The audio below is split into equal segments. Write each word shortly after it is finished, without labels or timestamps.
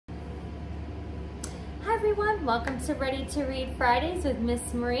everyone, welcome to Ready to Read Fridays with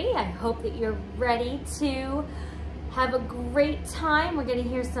Miss Marie. I hope that you're ready to have a great time. We're going to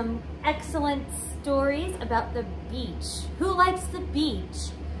hear some excellent stories about the beach. Who likes the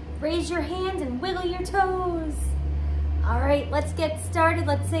beach? Raise your hand and wiggle your toes. All right, let's get started.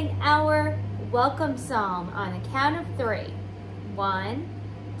 Let's sing our welcome song on a count of 3. 1,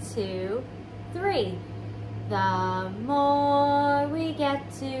 2, 3. The more we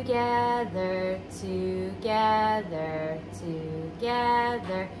get together, together,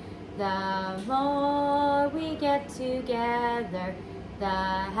 together, the more we get together, the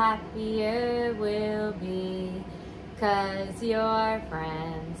happier we'll be. 'Cause your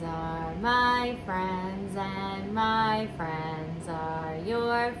friends are my friends and my friends are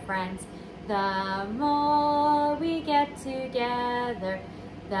your friends. The more we get together,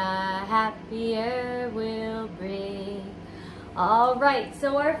 the happier we'll be. All right,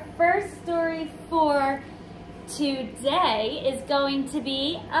 so our first story for today is going to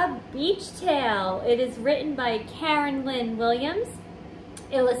be a beach tale. It is written by Karen Lynn Williams,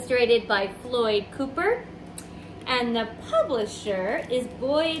 illustrated by Floyd Cooper, and the publisher is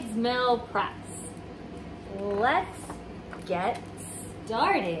Boyd's Mill Press. Let's get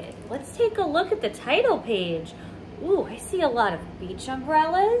started. Let's take a look at the title page. Ooh, I see a lot of beach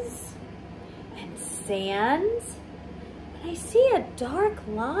umbrellas and sand. And I see a dark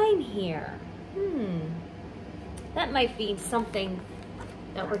line here. That might be something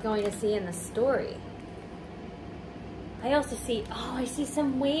that we're going to see in the story. I also see, I see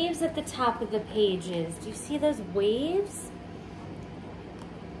some waves at the top of the pages. Do you see those waves?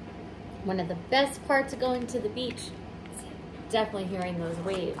 One of the best parts of going to the beach is definitely hearing those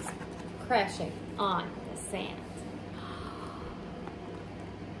waves crashing on the sand.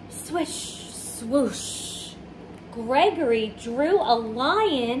 Swish, swoosh. Gregory drew a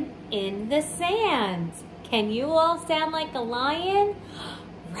lion in the sand. Can you all sound like a lion?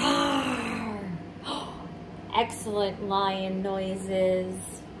 Roar. Excellent lion noises.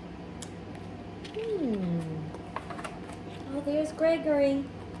 Oh, there's Gregory.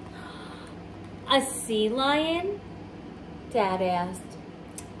 A sea lion? Dad asked.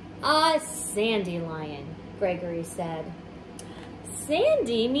 A sandy lion, Gregory said.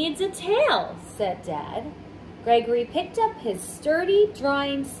 Sandy needs a tail, said Dad. Gregory picked up his sturdy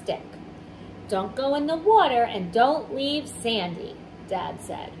drawing stick. Don't go in the water and don't leave Sandy, Dad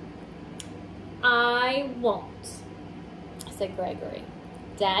said. I won't, said Gregory.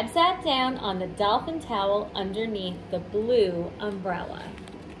 Dad sat down on the dolphin towel underneath the blue umbrella.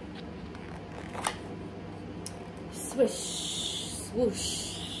 Swish,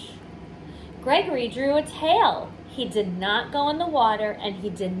 swoosh. Gregory drew a tail. He did not go in the water, and he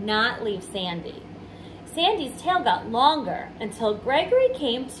did not leave Sandy. Sandy's tail got longer until Gregory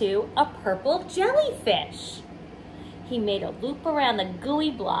came to a purple jellyfish. He made a loop around the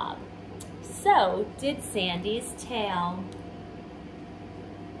gooey blob. So did Sandy's tail.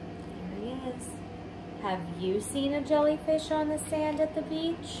 There he is. Have you seen a jellyfish on the sand at the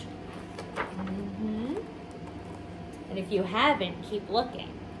beach? And if you haven't, keep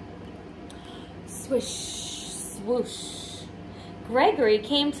looking. Swish, swoosh. Gregory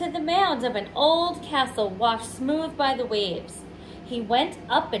came to the mound of an old castle washed smooth by the waves. He went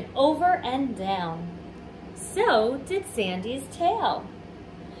up and over and down. So did Sandy's tail.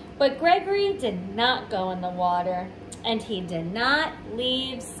 But Gregory did not go in the water, and he did not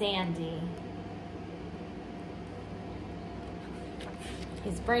leave Sandy.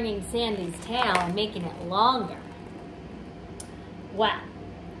 He's bringing Sandy's tail and making it longer. Wow.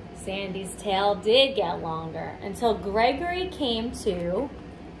 Sandy's tail did get longer until Gregory came to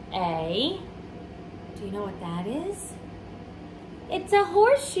do you know what that is? It's a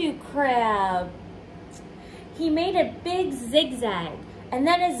horseshoe crab. He made a big zigzag and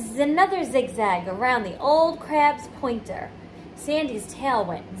then another zigzag around the old crab's pointer. Sandy's tail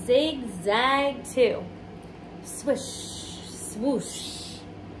went zigzag too. Swish, swoosh.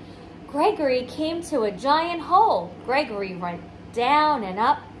 Gregory came to a giant hole. Gregory went down and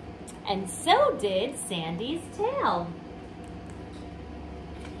up, and so did Sandy's tail.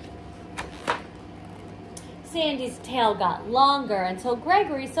 Sandy's tail got longer until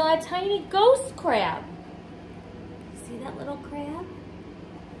Gregory saw a tiny ghost crab. See that little crab?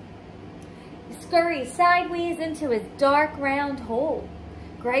 He scurried sideways into his dark round hole.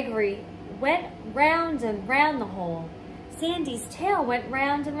 Gregory went round and round the hole. Sandy's tail went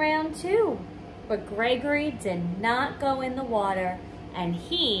round and round too. But Gregory did not go in the water, and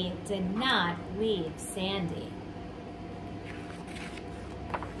he did not leave Sandy.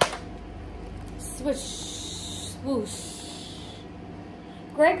 Swish, swoosh.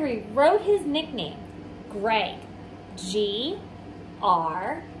 Gregory wrote his nickname Greg. G-R-E-G.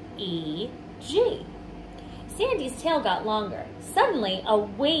 Sandy's tail got longer. Suddenly, a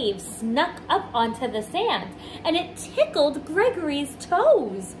wave snuck up onto the sand, and it tickled Gregory's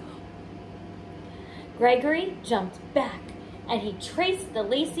toes. Gregory jumped back, and he traced the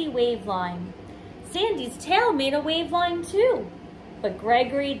lacy wave line. Sandy's tail made a wave line too, but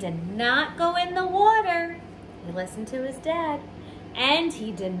Gregory did not go in the water. He listened to his dad, and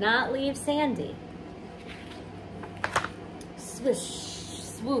he did not leave Sandy. Swish,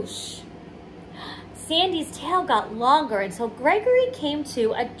 swoosh. Sandy's tail got longer until Gregory came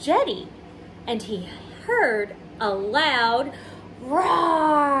to a jetty, and he heard a loud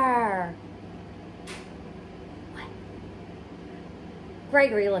roar. What?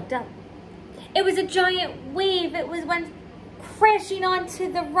 Gregory looked up. It was a giant wave. It went crashing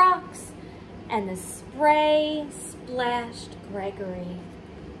onto the rocks, and the spray splashed Gregory.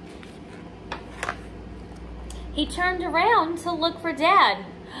 He turned around to look for Dad.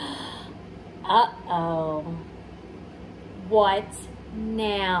 Uh-oh. What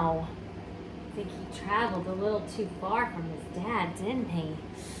now? I think he traveled a little too far from his dad, didn't he?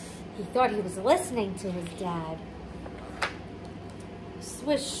 He thought he was listening to his dad.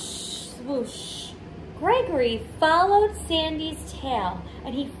 Swish, swoosh. Gregory followed Sandy's tail,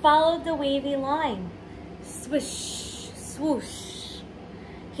 and he followed the wavy line. Swish, swoosh.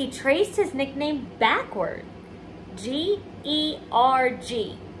 He traced his nickname backward.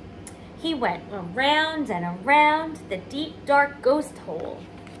 G-E-R-G. He went around and around the deep, dark ghost hole.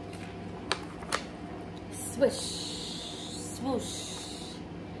 Swish, swoosh.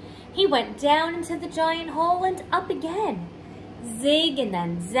 He went down into the giant hole and up again. Zig and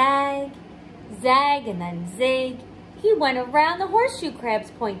then zag, zag and then zig. He went around the horseshoe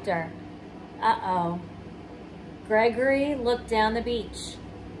crab's pointer. Uh-oh. Gregory looked down the beach.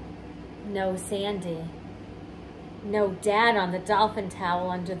 No Sandy. No Dad on the dolphin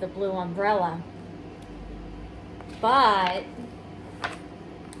towel under the blue umbrella. But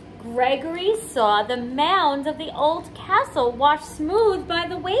Gregory saw the mound of the old castle washed smooth by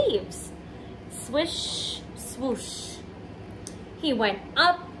the waves. Swish, swoosh. He went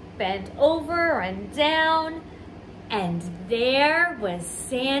up and over and down, and there was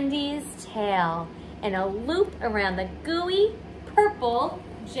Sandy's tail in a loop around the gooey purple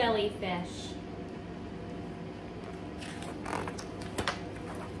jellyfish.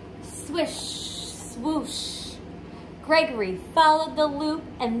 Swish, swoosh. Gregory followed the loop,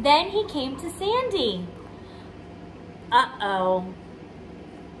 and then he came to Sandy. Uh-oh.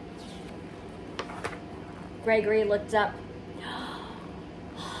 Gregory looked up.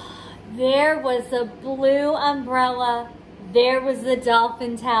 There was the blue umbrella. There was the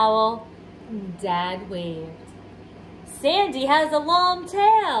dolphin towel. Dad waved. Sandy has a long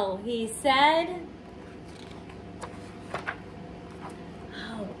tail, he said.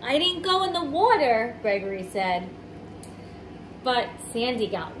 Oh, I didn't go in the water, Gregory said. But Sandy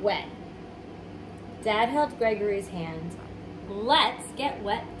got wet. Dad held Gregory's hand. Let's get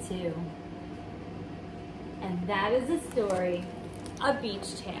wet too. And that is the story of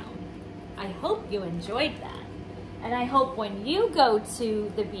Beach Town. I hope you enjoyed that. And I hope when you go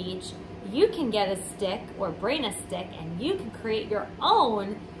to the beach, you can get a stick or bring a stick and you can create your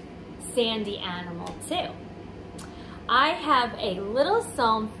own sandy animal too. I have a little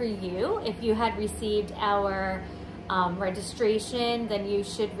psalm for you. If you had received our registration, then you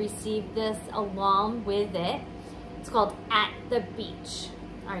should receive this along with it. It's called At the Beach.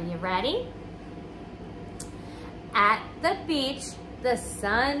 Are you ready? At the beach, the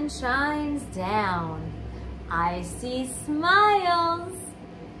sun shines down. I see smiles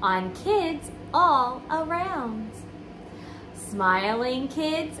on kids all around. Smiling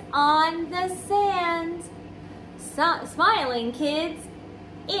kids on the sand. Smiling kids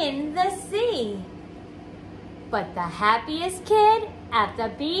in the sea. But the happiest kid at the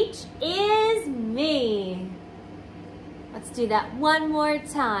beach is me. Let's do that one more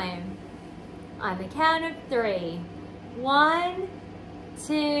time. On the count of 3. 1,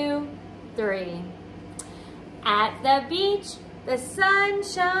 2, 3. At the beach, the sun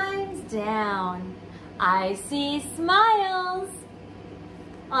shines down. I see smiles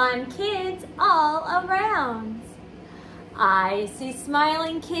on kids all around. I see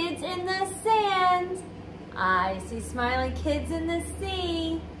smiling kids in the sand. I see smiling kids in the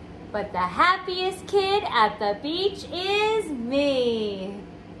sea. But the happiest kid at the beach is me.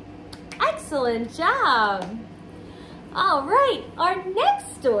 Excellent job. All right, our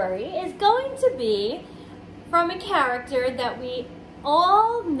next story is going to be from a character that we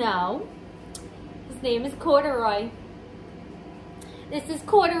all know. His name is Corduroy. This is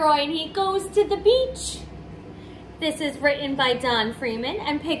Corduroy and he goes to the beach. This is written by Don Freeman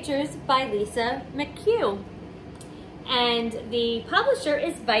and pictures by Lisa McHugh. And the publisher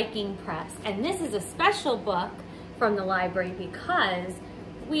is Viking Press. And this is a special book from the library because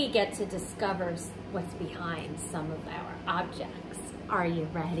we get to discover what's behind some of our objects. Are you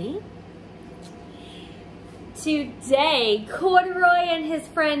ready? Today, Corduroy and his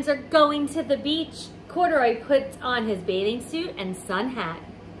friends are going to the beach. Corduroy puts on his bathing suit and sun hat.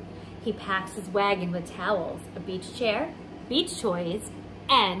 He packs his wagon with towels, a beach chair, beach toys,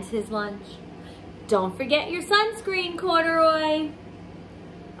 and his lunch. Don't forget your sunscreen, Corduroy.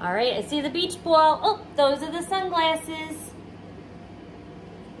 All right, I see the beach ball. Oh, those are the sunglasses.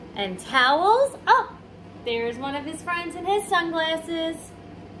 And towels. Oh, there's one of his friends in his sunglasses.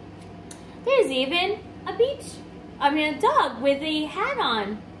 There's even a dog with a hat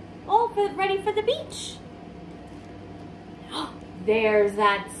on, all ready for the beach. There's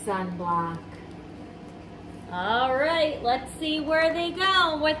that sunblock. All right, let's see where they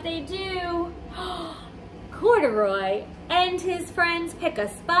go, what they do. Corduroy and his friends pick a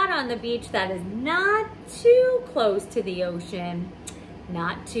spot on the beach that is not too close to the ocean,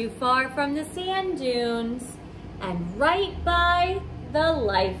 not too far from the sand dunes, and right by the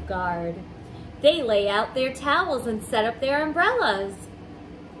lifeguard. They lay out their towels and set up their umbrellas.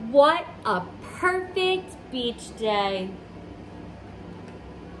 What a perfect beach day.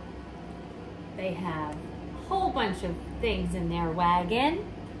 They have a whole bunch of things in their wagon.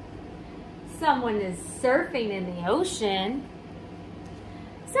 Someone is surfing in the ocean.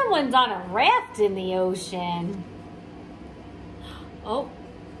 Someone's on a raft in the ocean. Oh,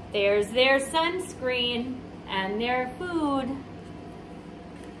 there's their sunscreen and their food.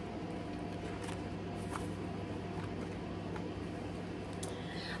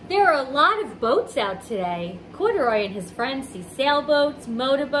 There are a lot of boats out today. Corduroy and his friends see sailboats,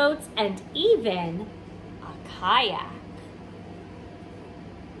 motorboats, and even a kayak.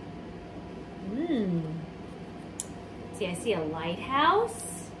 See, I see a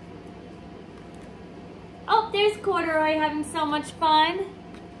lighthouse. Oh, there's Corduroy having so much fun.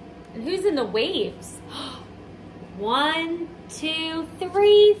 And who's in the waves? 1, 2,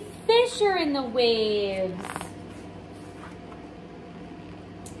 3 fish are in the waves.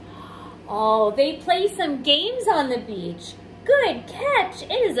 Oh, they play some games on the beach. Good catch.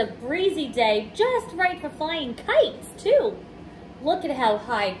 It is a breezy day, just right for flying kites, too. Look at how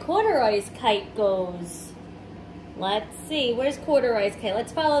high Corduroy's kite goes. Let's see, where's Corduroy's kite?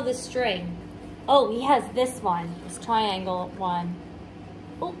 Let's follow the string. Oh, he has this one, this triangle one.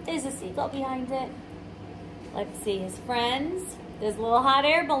 Oh, there's a seagull behind it. Let's see his friends. There's a little hot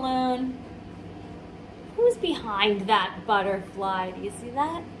air balloon. Who's behind that butterfly? Do you see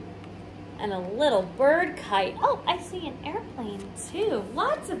that? And a little bird kite. Oh, I see an airplane too.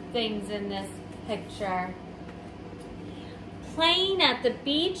 Lots of things in this picture. Playing at the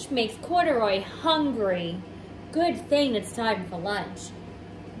beach makes Corduroy hungry. Good thing it's time for lunch.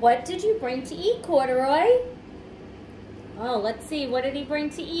 What did you bring to eat, Corduroy? Oh, let's see. What did he bring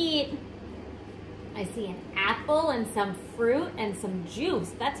to eat? I see an apple and some fruit and some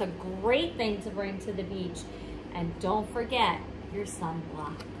juice. That's a great thing to bring to the beach. And don't forget your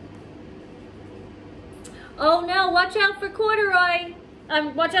sunblock. Oh no, watch out for Corduroy.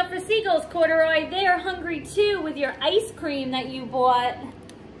 Watch out for seagulls, Corduroy. They are hungry too with your ice cream that you bought.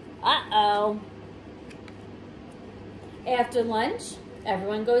 Uh-oh. After lunch,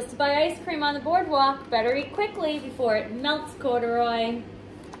 everyone goes to buy ice cream on the boardwalk. Better eat quickly before it melts, Corduroy.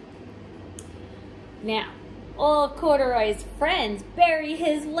 Now, all of Corduroy's friends bury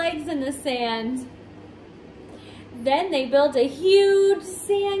his legs in the sand. Then they build a huge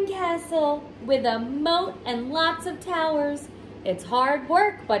sandcastle with a moat and lots of towers. It's hard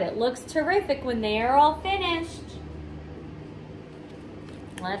work, but it looks terrific when they are all finished.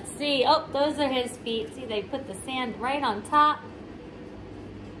 Let's see. Oh, those are his feet. See, they put the sand right on top.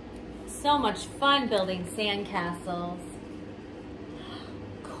 So much fun building sandcastles.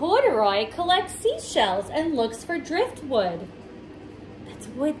 Corduroy collects seashells and looks for driftwood. That's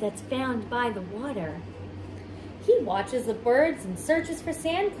wood that's found by the water. He watches the birds and searches for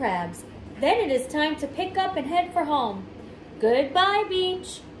sand crabs. Then it is time to pick up and head for home. Goodbye,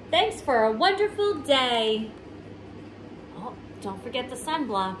 beach. Thanks for a wonderful day. Oh, don't forget the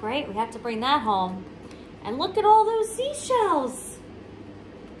sunblock, right? We have to bring that home. And look at all those seashells.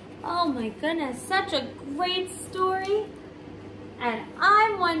 Oh my goodness, such a great story. And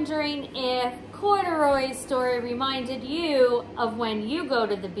I'm wondering if Corduroy's story reminded you of when you go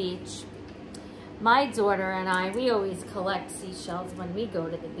to the beach. My daughter and I, we always collect seashells when we go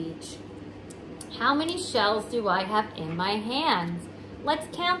to the beach. How many shells do I have in my hands? Let's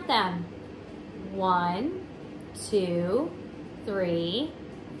count them. 1, 2, 3,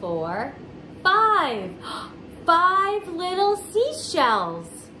 4, 5. 5 little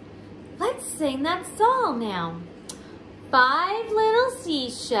seashells. Let's sing that song now. 5 little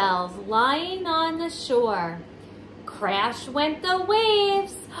seashells lying on the shore. Crash went the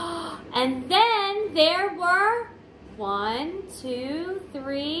waves. And then there were 1, 2,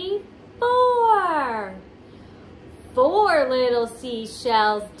 3, 4. 4 little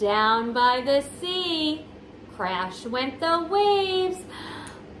seashells down by the sea. Crash went the waves.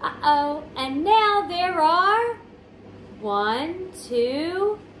 Uh-oh, and now there are 1,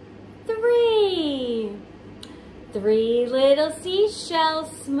 2, 3. 3 little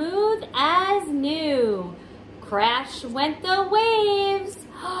seashells, smooth as new. Crash went the waves.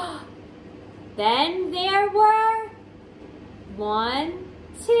 Then there were 1,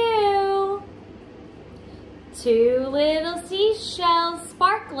 2. 2 little seashells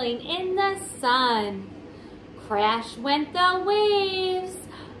sparkling in the sun. Crash went the waves.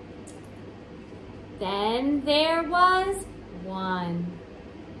 Then there was 1.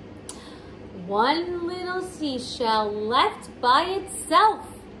 1 little seashell left by itself.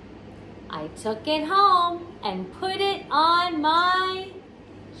 I took it home and put it on my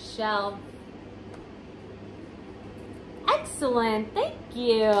shelf. Excellent, thank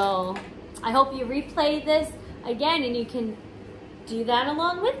you. I hope you replay this again and you can do that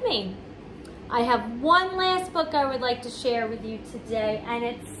along with me. I have one last book I would like to share with you today, and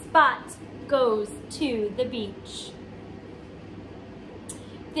it's Spot Goes to the Beach.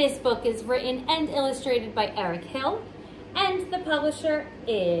 This book is written and illustrated by Eric Hill, and the publisher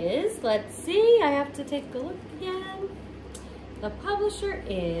is, let's see, I have to take a look again. The publisher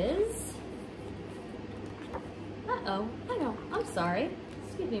is, I'm sorry.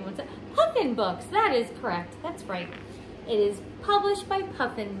 Excuse me one second. Puffin Books, that is correct. That's right. It is published by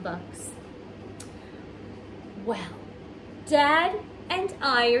Puffin Books. Well, Dad and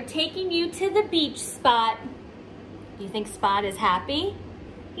I are taking you to the beach, Spot. Do you think Spot is happy?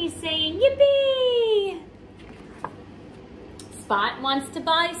 He's saying, yippee! Spot wants to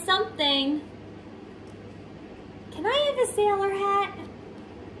buy something. Can I have a sailor hat?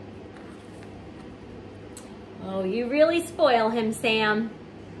 Oh, you really spoil him, Sam.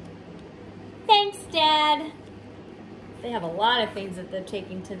 Thanks, Dad. They have a lot of things that they're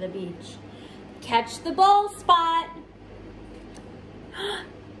taking to the beach. Catch the ball, Spot.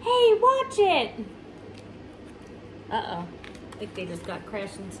 Hey, watch it. Uh-oh. I think they just got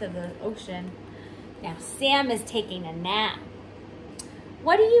crashed into the ocean. Now Sam is taking a nap.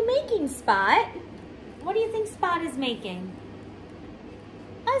 What are you making, Spot? What do you think Spot is making?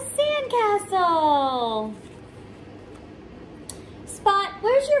 A sandcastle. Spot,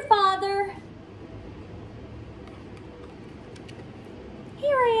 where's your father?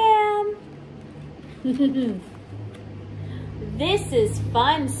 Here I am. This is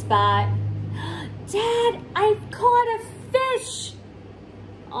fun, Spot. Dad, I've caught a fish.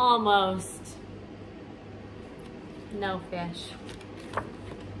 Almost. No fish.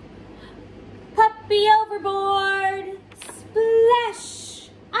 Puppy overboard. Splash.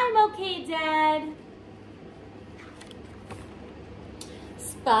 I'm okay, Dad.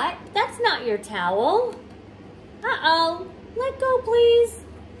 Spot, that's not your towel. Uh-oh. Let go, please.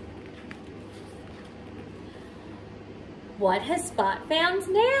 What has Spot found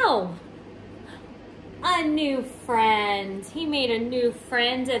now? A new friend. He made a new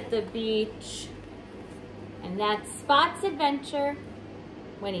friend at the beach. And that's Spot's adventure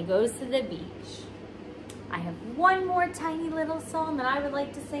when he goes to the beach. I have one more tiny little song that I would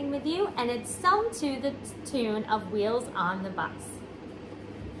like to sing with you, and it's sung to the tune of Wheels on the Bus.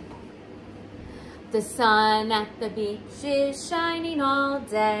 The sun at the beach is shining all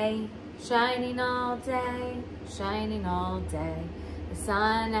day, shining all day, shining all day. The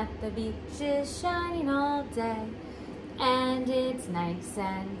sun at the beach is shining all day, and it's nice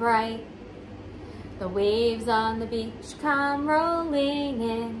and bright. The waves on the beach come rolling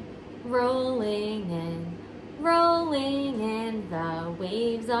in, rolling in, rolling in. The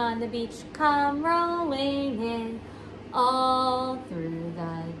waves on the beach come rolling in all through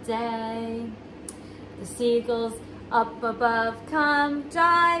the day. The seagulls up above come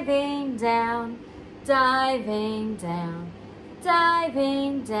diving down, diving down,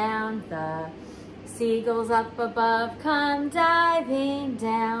 diving down. The seagulls up above come diving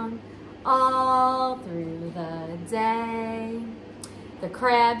down all through the day. The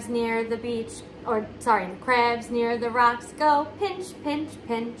crabs near the beach, the crabs near the rocks go pinch, pinch,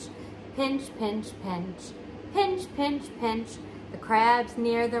 pinch, pinch, pinch, pinch, pinch, pinch, pinch. The crabs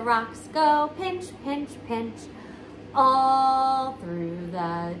near the rocks go pinch, pinch, pinch, all through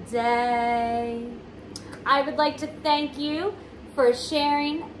the day. I would like to thank you for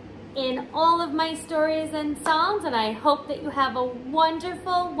sharing in all of my stories and songs, and I hope that you have a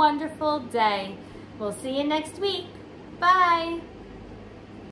wonderful, wonderful day. We'll see you next week. Bye.